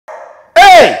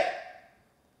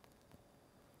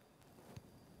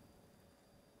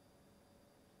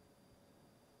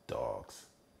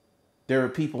There are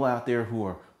people out there who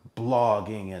are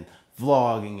blogging and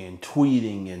vlogging and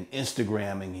tweeting and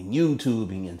Instagramming and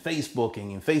YouTubing and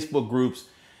Facebooking and Facebook groups,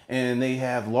 and they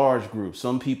have large groups.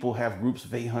 Some people have groups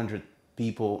of 800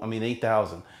 people,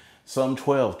 8,000, some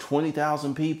 12,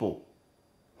 20,000 people.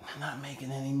 They're not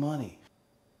making any money.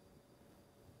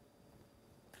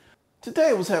 Today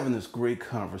I was having this great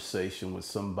conversation with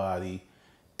somebody,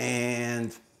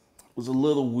 and it was a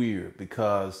little weird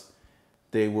because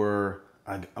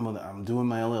I'm doing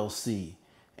my LLC,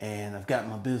 and I've got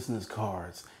my business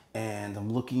cards, and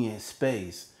I'm looking at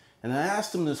space. And I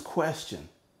asked them this question: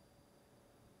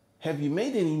 have you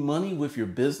made any money with your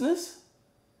business?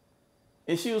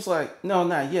 And she was like, no,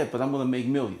 not yet, but I'm going to make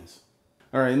millions.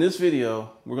 All right, in this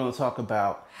video, we're going to talk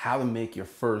about how to make your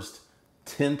first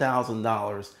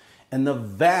 $10,000 and the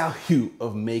value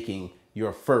of making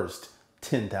your first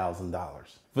 $10,000.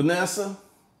 Vanessa,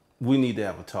 we need to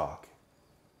have a talk.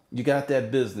 You got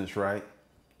that business, right?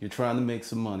 You're trying to make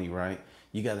some money, right?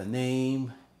 You got a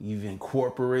name, you've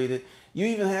incorporated, you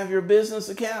even have your business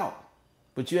account,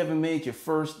 but you haven't made your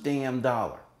first damn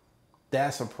dollar.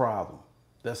 That's a problem.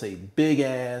 That's a big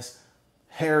ass,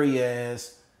 hairy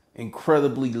ass,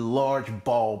 incredibly large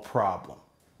ball problem.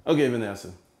 Okay,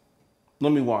 Vanessa,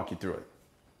 let me walk you through it.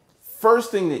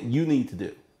 First thing that you need to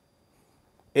do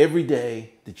every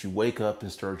day that you wake up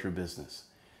and start your business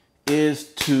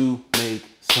is to make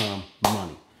some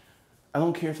money. I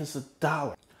don't care if it's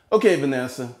 $1. Okay,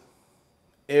 Vanessa,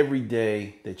 every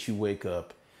day that you wake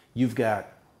up, you've got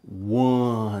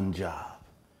one job.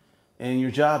 And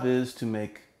your job is to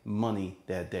make money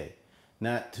that day.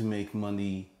 Not to make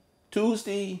money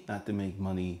Tuesday, not to make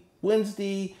money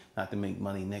Wednesday, not to make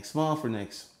money next month or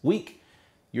next week.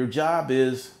 Your job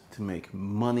is to make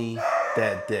money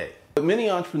that day. What many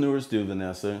entrepreneurs do,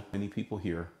 Vanessa, many people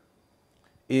here,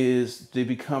 is they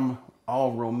become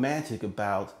all romantic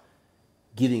about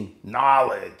getting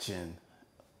knowledge and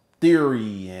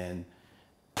theory and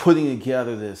putting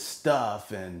together this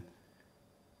stuff and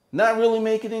not really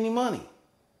making any money.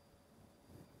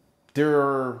 There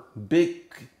are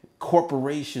big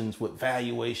corporations with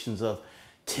valuations of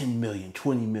 10 million,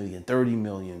 20 million, 30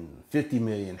 million, 50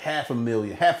 million, half a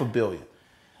billion.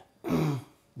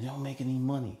 They don't make any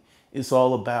money. It's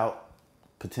all about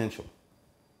potential.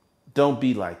 Don't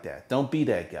be like that. Don't be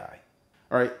that guy.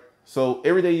 All right. So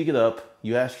every day you get up,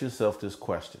 you ask yourself this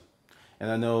question. And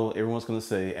I know everyone's going to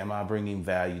say, am I bringing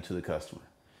value to the customer?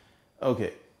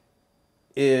 Okay.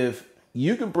 If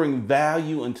you can bring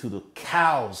value until the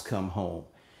cows come home,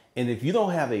 and if you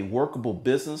don't have a workable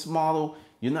business model,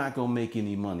 you're not going to make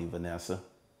any money, Vanessa.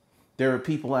 There are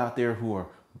people out there who are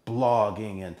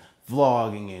blogging and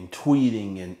vlogging and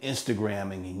tweeting and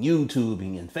Instagramming and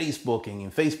YouTubing and Facebooking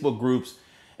and Facebook groups,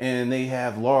 and they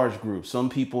have large groups. Some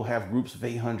people have groups of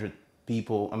 800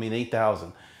 people,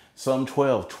 8,000, some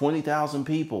 12, 20,000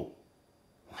 people.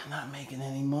 They're not making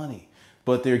any money,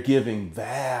 but they're giving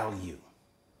value.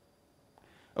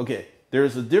 Okay,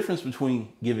 there's a difference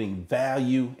between giving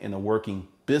value in a working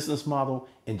business model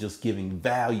and just giving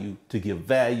value to give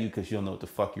value because you don't know what the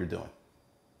fuck you're doing.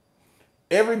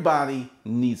 Everybody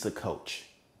needs a coach.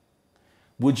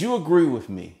 Would you agree with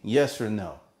me? Yes or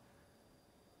no?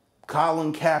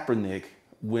 Colin Kaepernick,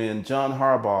 when John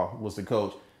Harbaugh was the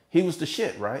coach, he was the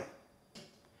shit, right?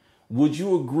 Would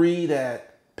you agree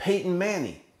that Peyton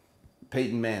Manning,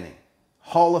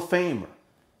 Hall of Famer,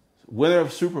 winner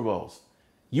of Super Bowls,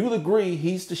 you would agree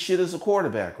he's the shit as a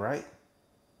quarterback, right?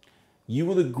 You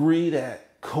would agree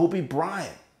that Kobe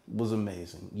Bryant was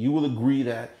amazing. You would agree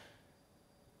that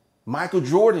Michael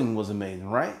Jordan was amazing,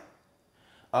 right?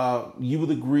 You would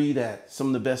agree that some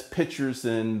of the best pitchers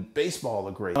in baseball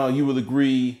are great. You would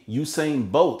agree Usain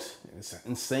Bolt is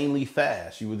insanely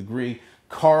fast. You would agree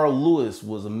Carl Lewis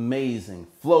was amazing.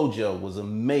 Flojo was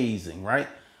amazing, right?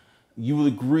 You would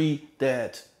agree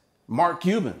that Mark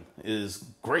Cuban is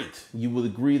great. You would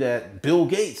agree that Bill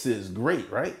Gates is great,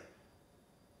 right?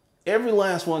 Every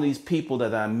last one of these people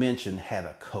that I mentioned had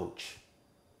a coach.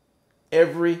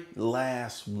 Every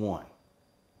last one.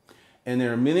 And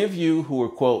there are many of you who are,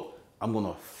 quote, I'm going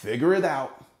to figure it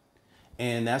out.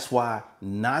 And that's why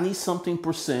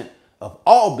 90-something% of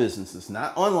all businesses,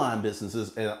 not online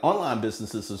businesses, and online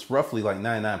businesses is roughly like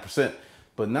 99%,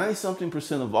 but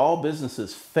 90-something% of all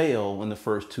businesses fail in the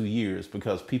first 2 years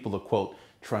because people are, quote,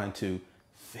 trying to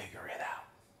figure it out.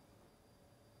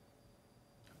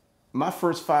 My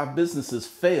first 5 businesses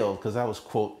failed because I was,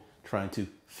 quote, trying to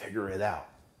figure it out.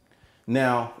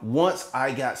 Now, once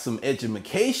I got some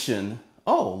education,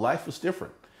 life was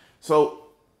different. So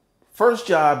first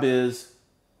job is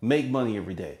make money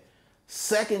every day.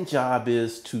 Second job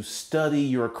is to study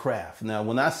your craft. Now,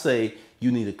 when I say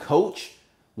You need a coach.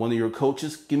 One of your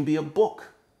coaches can be a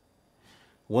book.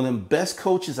 One of the best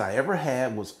coaches I ever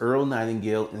had was Earl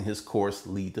Nightingale in his course,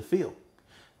 Lead the Field.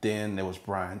 Then there was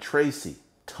Brian Tracy,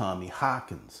 Tommy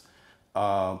Hawkins.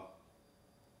 I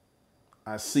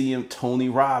see him, Tony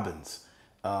Robbins,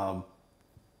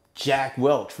 Jack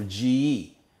Welch for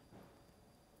GE,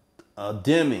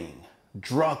 Deming,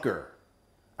 Drucker.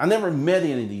 I never met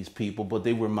any of these people, but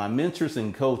they were my mentors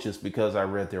and coaches because I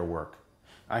read their work.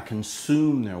 I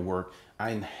consumed their work.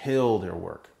 I inhaled their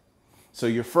work. So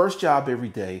your first job every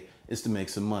day is to make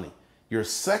some money. Your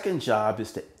second job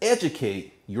is to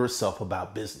educate yourself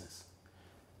about business.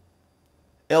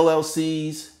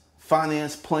 LLCs,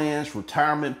 finance plans,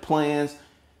 retirement plans,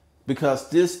 because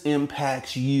this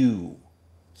impacts you.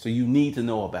 So you need to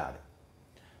know about it.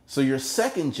 So your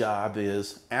second job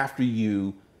is after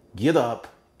you get up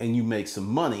and you make some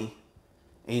money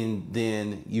and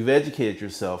then you've educated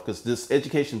yourself, because this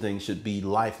education thing should be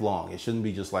lifelong. It shouldn't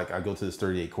be just like I go to this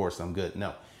 30-day course and I'm good.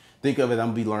 No. Think of it,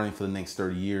 I'm going to be learning for the next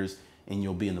 30 years and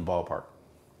you'll be in the ballpark.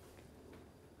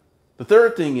 The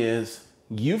third thing is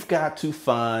you've got to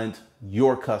find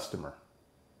your customer.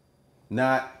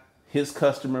 Not his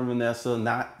customer, Vanessa,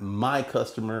 not my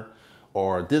customer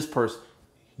or this person,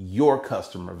 your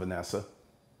customer, Vanessa.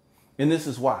 And this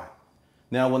is why.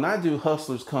 Now, when I do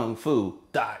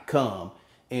hustlerskungfu.com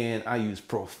and I use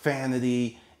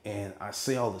profanity and I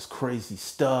say all this crazy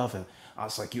stuff and I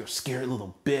was like, you're a scary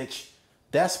little bitch.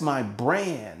 That's my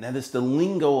brand. That is the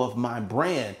lingo of my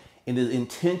brand. And it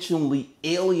intentionally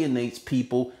alienates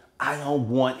people I don't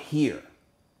want here.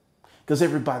 Because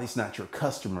everybody's not your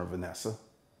customer, Vanessa.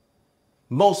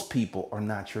 Most people are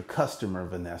not your customer,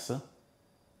 Vanessa.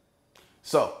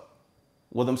 So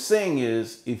what I'm saying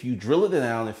is, if you drill it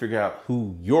down and figure out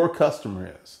who your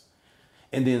customer is,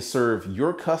 and then serve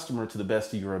your customer to the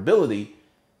best of your ability,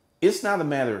 it's not a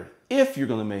matter of if you're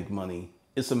going to make money,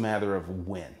 it's a matter of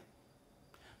when.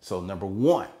 So number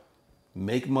one,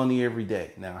 make money every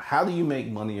day. Now, how do you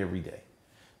make money every day?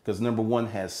 Because number one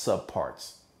has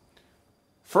subparts.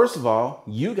 First of all,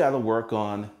 you got to work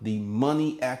on the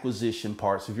money acquisition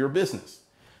parts of your business.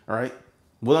 All right.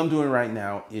 What I'm doing right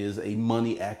now is a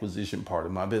money acquisition part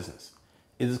of my business.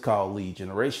 It is called lead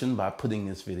generation by putting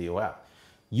this video out.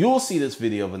 You'll see this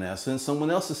video, Vanessa, and someone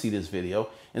else will see this video,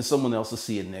 and someone else will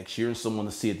see it next year, and someone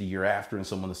will see it the year after, and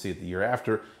someone will see it the year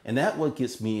after. And that what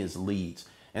gets me is leads.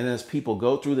 And as people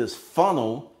go through this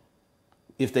funnel,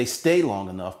 if they stay long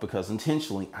enough, because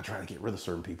intentionally I try to get rid of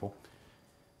certain people,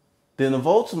 then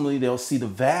ultimately they'll see the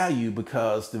value,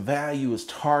 because the value is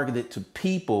targeted to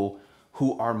people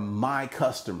who are my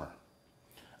customer.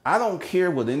 I don't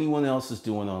care what anyone else is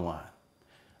doing online.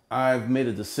 I've made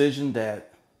a decision that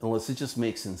unless it just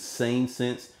makes insane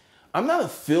sense, I'm not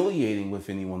affiliating with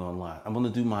anyone online. I'm going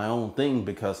to do my own thing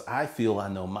because I feel I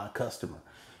know my customer.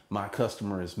 My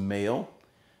customer is male,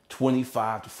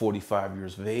 25 to 45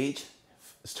 years of age,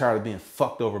 is tired of being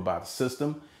fucked over by the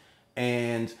system,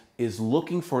 and is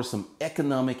looking for some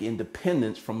economic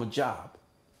independence from a job.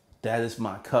 That is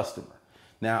my customer.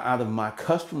 Now, out of my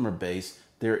customer base,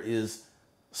 there is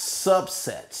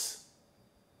subsets,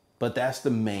 but that's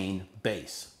the main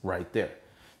base right there.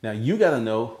 Now, you got to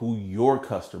know who your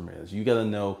customer is. You got to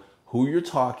know who you're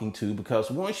talking to, because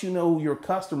once you know who your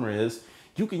customer is,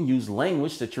 you can use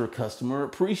language that your customer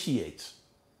appreciates.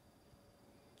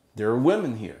 There are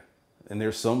women here, and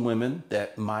there's some women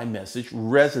that my message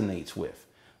resonates with.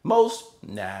 Most,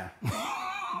 nah,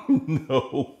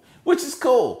 no, which is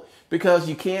cool, because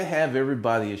you can't have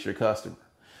everybody as your customer.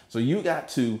 So you got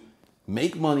to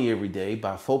make money every day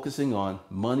by focusing on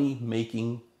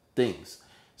money-making things.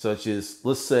 Such as,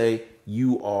 let's say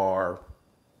you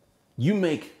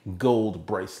make gold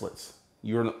bracelets.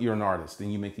 You're an artist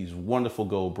and you make these wonderful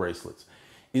gold bracelets.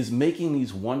 Is making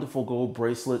these wonderful gold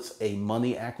bracelets a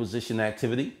money acquisition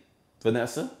activity,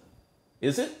 Vanessa?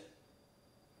 Is it?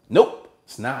 Nope,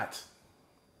 it's not.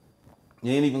 It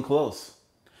ain't even close.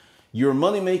 Your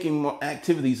money-making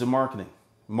activities are marketing.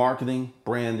 Marketing,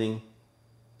 branding,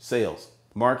 sales.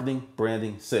 Marketing,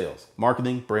 branding, sales.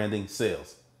 Marketing, branding,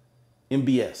 sales.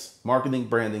 MBS, marketing,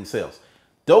 branding, sales.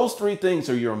 Those three things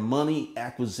are your money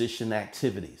acquisition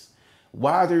activities.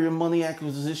 Why are they your money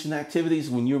acquisition activities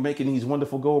when you're making these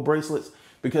wonderful gold bracelets?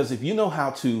 Because if you know how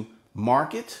to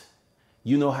market,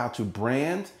 you know how to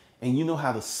brand, and you know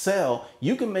how to sell,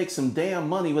 you can make some damn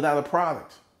money without a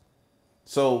product.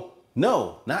 So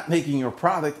no, not making your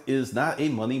product is not a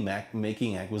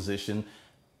money-making acquisition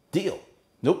deal.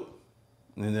 Nope.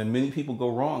 And then many people go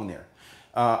wrong there.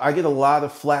 I get a lot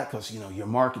of flack because, you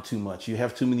market too much. You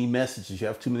have too many messages. You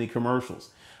have too many commercials.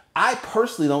 I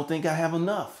personally don't think I have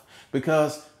enough,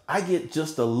 because I get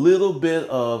just a little bit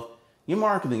of, you're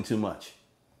marketing too much.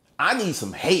 I need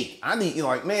some hate. I need,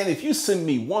 like, man, if you send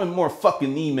me one more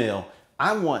fucking email,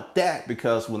 I want that,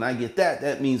 because when I get that,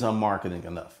 that means I'm marketing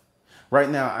enough. Right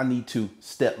now, I need to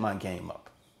step my game up.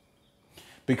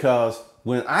 Because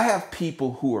when I have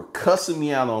people who are cussing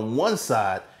me out on one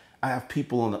side, I have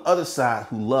people on the other side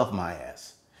who love my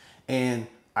ass. And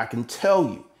I can tell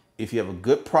you, if you have a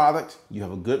good product, you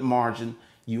have a good margin,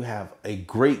 you have a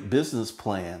great business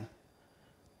plan,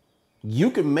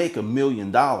 you can make $1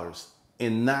 million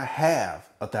and not have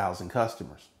 1,000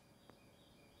 customers.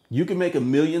 You can make $1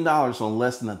 million on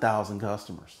less than 1,000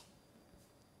 customers.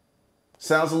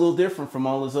 Sounds a little different from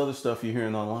all this other stuff you're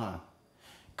hearing online.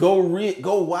 Go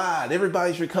wide.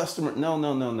 Everybody's your customer. No.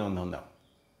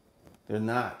 They're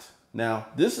not. Now,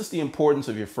 this is the importance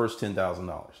of your first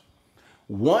 $10,000.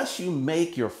 Once you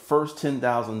make your first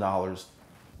 $10,000,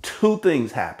 two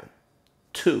things happen.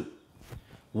 Two.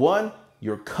 One,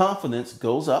 your confidence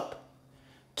goes up.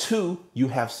 Two, you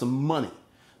have some money.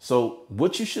 So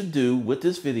what you should do with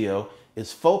this video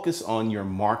is focus on your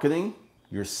marketing,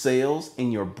 your sales,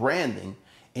 and your branding,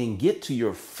 and get to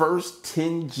your first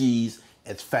 10 G's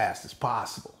as fast as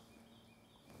possible.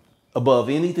 Above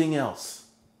anything else,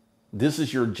 this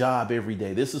is your job every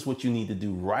day. This is what you need to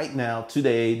do right now,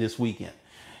 today, this weekend.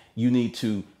 You need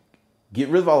to get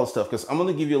rid of all this stuff, because I'm going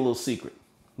to give you a little secret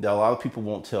that a lot of people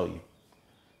won't tell you,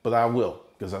 but I will,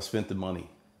 because I spent the money.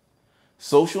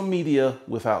 Social media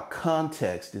without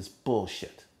context is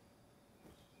bullshit.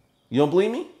 You don't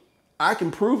believe me? I can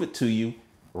prove it to you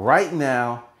right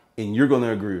now, and you're going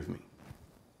to agree with me.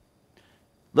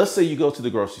 Let's say you go to the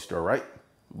grocery store, right?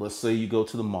 Let's say you go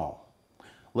to the mall.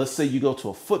 Let's say you go to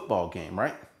a football game,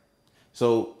 right?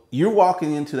 So you're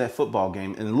walking into that football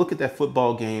game, and look at that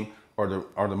football game or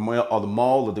the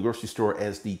mall or the grocery store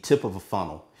as the tip of a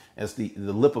funnel, as the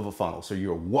lip of a funnel. So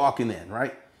you're walking in,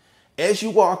 right? As you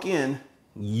walk in,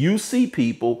 you see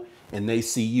people and they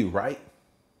see you, right?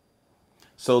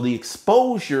 So the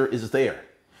exposure is there.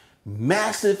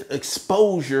 Massive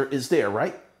exposure is there,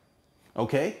 right?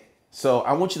 Okay. So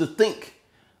I want you to think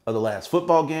of the last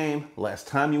football game, last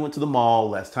time you went to the mall,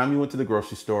 last time you went to the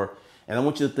grocery store. And I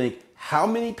want you to think, how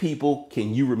many people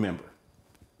can you remember?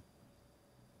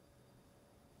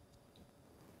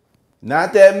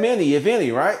 Not that many, if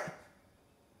any, right?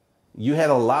 You had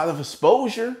a lot of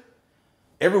exposure.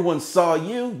 Everyone saw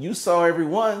you. You saw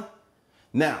everyone.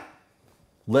 Now,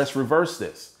 let's reverse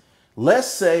this. Let's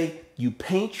say you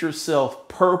paint yourself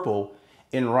purple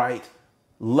and write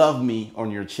 "Love me"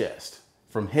 on your chest.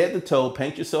 From head to toe,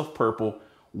 paint yourself purple.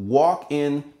 Walk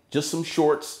in just some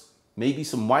shorts, maybe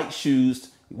some white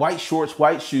shoes, white shorts,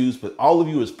 white shoes, but all of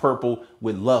you is purple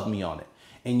with "Love me" on it.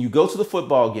 And you go to the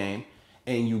football game,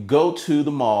 and you go to the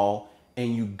mall,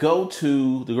 and you go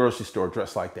to the grocery store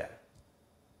dressed like that.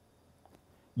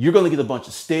 You're going to get a bunch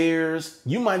of stares.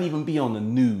 You might even be on the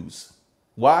news.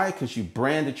 Why? Because you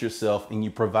branded yourself and you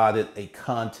provided a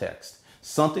context,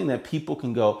 something that people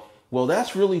can go, well,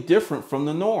 that's really different from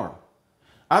the norm.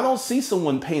 I don't see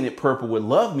someone painted purple with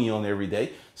 "Love me" on every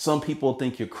day. Some people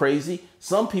think you're crazy.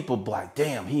 Some people be like,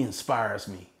 damn, he inspires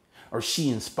me, or she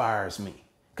inspires me,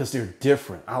 because they're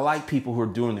different. I like people who are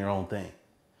doing their own thing.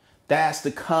 That's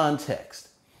the context.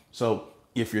 So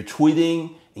if you're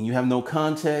tweeting and you have no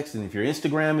context, and if you're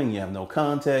Instagramming and you have no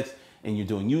context, and you're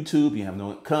doing YouTube, you have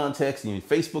no context, and you're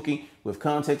Facebooking with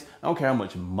context, I don't care how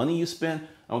much money you spend,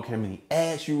 I don't care how many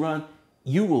ads you run,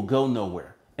 you will go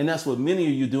nowhere. And that's what many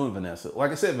of you doing, Vanessa.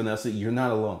 Like I said, Vanessa, you're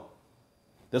not alone.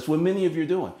 That's what many of you are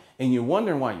doing. And you're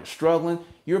wondering why you're struggling.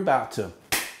 You're about to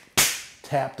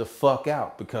tap the fuck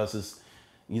out, because it's,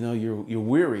 you know, you're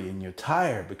weary and you're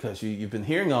tired because you've been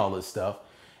hearing all this stuff.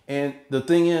 And the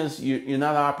thing is, you're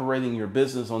not operating your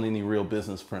business on any real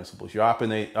business principles. You're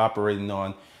operating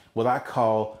on what I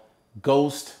call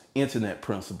ghost internet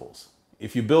principles.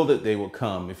 If you build it, they will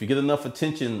come. If you get enough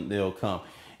attention, they'll come.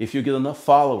 If you get enough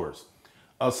followers.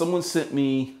 Someone sent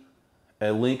me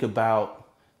a link about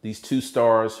these two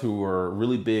stars who are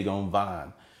really big on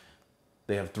Vine.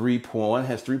 They have one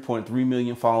has 3.3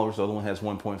 million followers, the other one has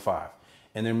 1.5.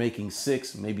 And they're making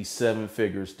 6, maybe 7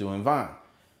 figures doing Vine.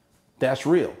 That's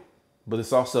real, but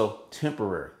it's also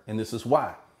temporary. And this is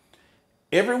why.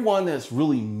 Everyone that's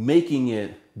really making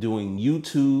it doing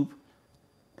YouTube,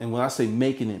 and when I say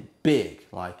making it big,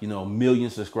 like, you know, 1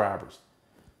 million subscribers,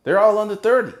 they're all under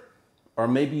 30 or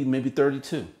maybe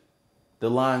 32, the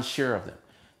lion's share of them.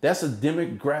 That's a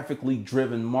demographically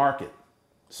driven market.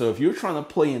 So if you're trying to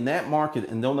play in that market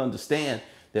and don't understand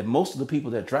that most of the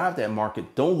people that drive that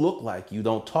market don't look like you,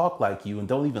 don't talk like you, and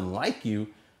don't even like you,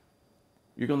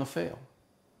 you're going to fail.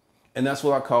 And that's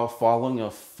what I call following a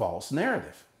false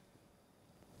narrative.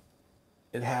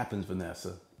 It happens,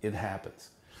 Vanessa. It happens.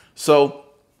 So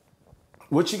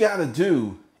what you got to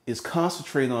do is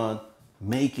concentrate on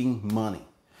making money.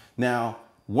 Now,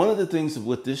 one of the things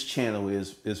with this channel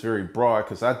is very broad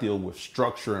because I deal with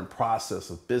structure and process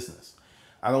of business.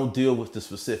 I don't deal with the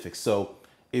specifics. So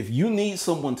if you need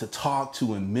someone to talk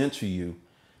to and mentor you,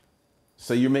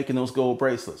 say you're making those gold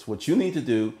bracelets, what you need to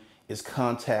do is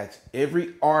contact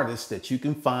every artist that you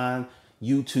can find,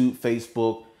 YouTube,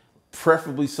 Facebook,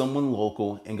 preferably someone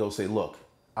local, and go say, look,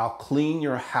 I'll clean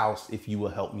your house if you will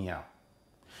help me out.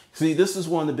 See, this is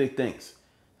one of the big things.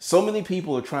 So many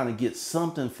people are trying to get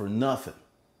something for nothing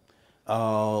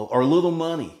or little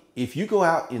money. If you go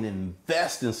out and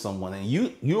invest in someone and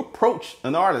you approach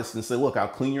an artist and say, look, I'll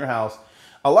clean your house.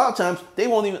 A lot of times they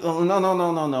won't even, oh,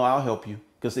 no, I'll help you,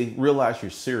 because they realize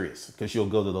you're serious because you'll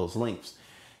go to those links.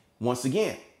 Once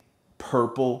again,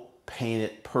 purple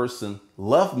painted person,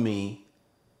 love me.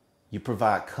 You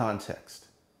provide context.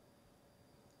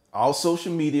 All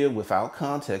social media without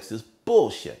context is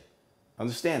bullshit.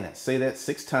 Understand that. Say that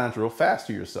 6 times real fast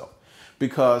to yourself.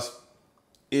 Because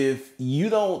if you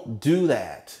don't do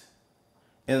that,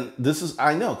 and this is,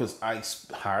 I know, because I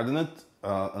hired an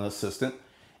assistant,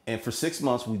 and for 6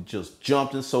 months we just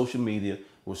jumped in social media,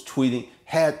 was tweeting,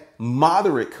 had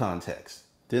moderate context.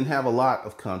 Didn't have a lot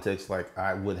of context like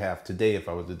I would have today if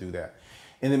I was to do that.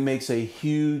 And it makes a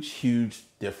huge, huge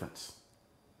difference.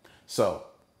 So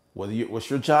what's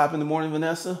your job in the morning,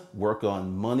 Vanessa? Work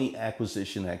on money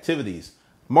acquisition activities,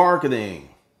 marketing,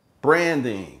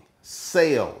 branding,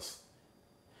 sales.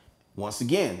 Once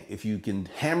again, if you can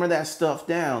hammer that stuff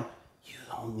down, you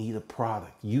don't need a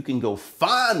product. You can go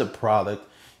find a product,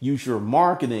 use your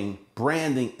marketing,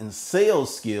 branding, and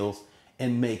sales skills,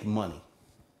 and make money.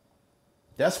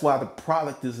 That's why the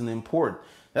product isn't important.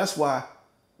 That's why,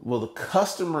 well, the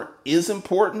customer is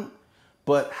important,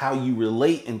 but how you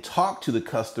relate and talk to the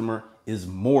customer is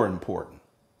more important,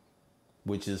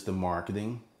 which is the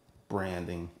marketing,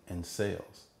 branding, and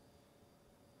sales.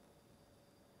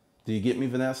 Do you get me,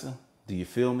 Vanessa? Do you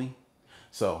feel me?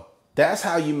 So that's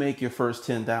how you make your first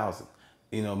 10,000.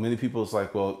 You know, many people is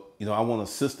like, well, you know, I want a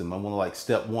system. I want to like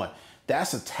step 1.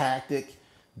 That's a tactic.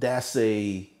 That's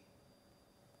a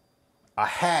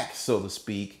hack, so to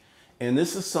speak. And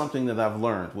this is something that I've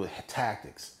learned with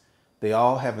tactics. They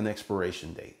all have an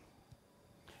expiration date.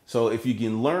 So if you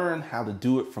can learn how to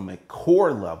do it from a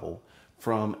core level,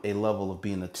 from a level of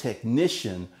being a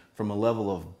technician, from a level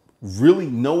of really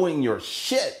knowing your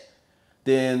shit,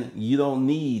 then you don't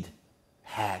need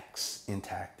hacks and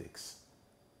tactics.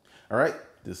 All right,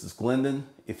 this is Glendon.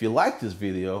 If you like this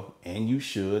video, and you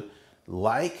should,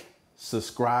 like,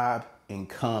 subscribe, and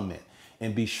comment.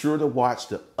 And be sure to watch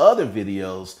the other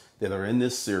videos that are in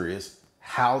this series,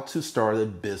 How to Start a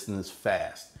Business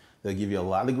Fast. They'll give you a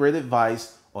lot of great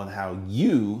advice on how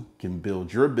you can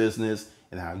build your business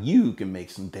and how you can make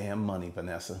some damn money,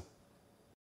 Vanessa.